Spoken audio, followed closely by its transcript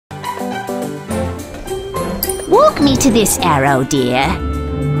Walk me to this arrow, dear.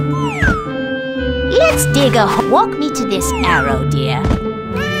 Let's dig a hole. Walk me to this arrow, dear.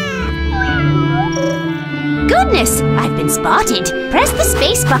 Goodness, I've been spotted. Press the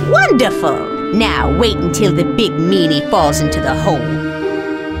space button. Wonderful. Now wait until the big meanie falls into the hole.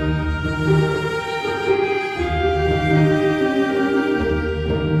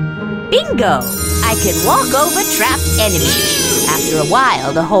 Bingo! I can walk over trapped enemies. After a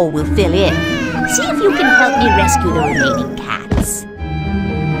while, the hole will fill in. See if you can help me rescue the remaining cats.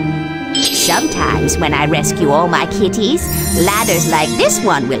 Sometimes when I rescue all my kitties, ladders like this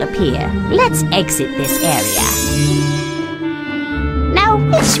one will appear. Let's exit this area. Now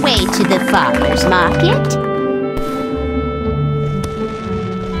which way to the farmer's market?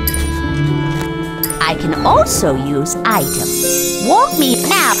 I can also use items. Walk me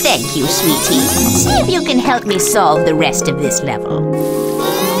now. Thank you, sweetie. See if you can help me solve the rest of this level.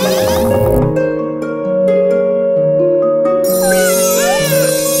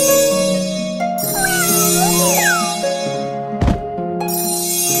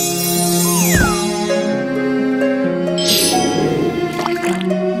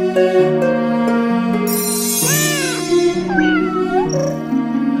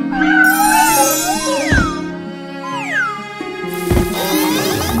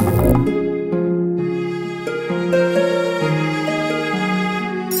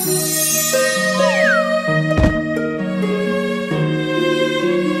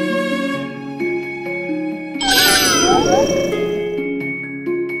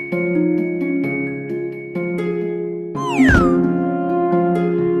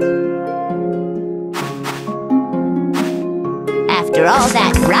 After all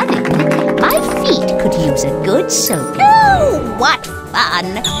that running, my feet could use a good soaking. Oh, what fun!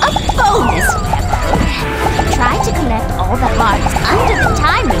 A bonus level! Try to collect all the hearts under the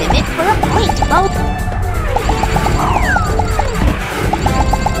time limit for a point bonus.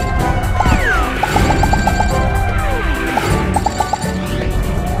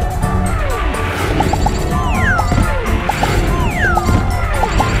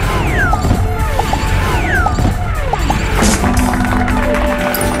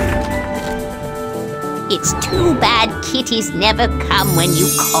 It's too bad kitties never come when you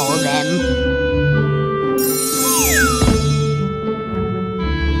call them.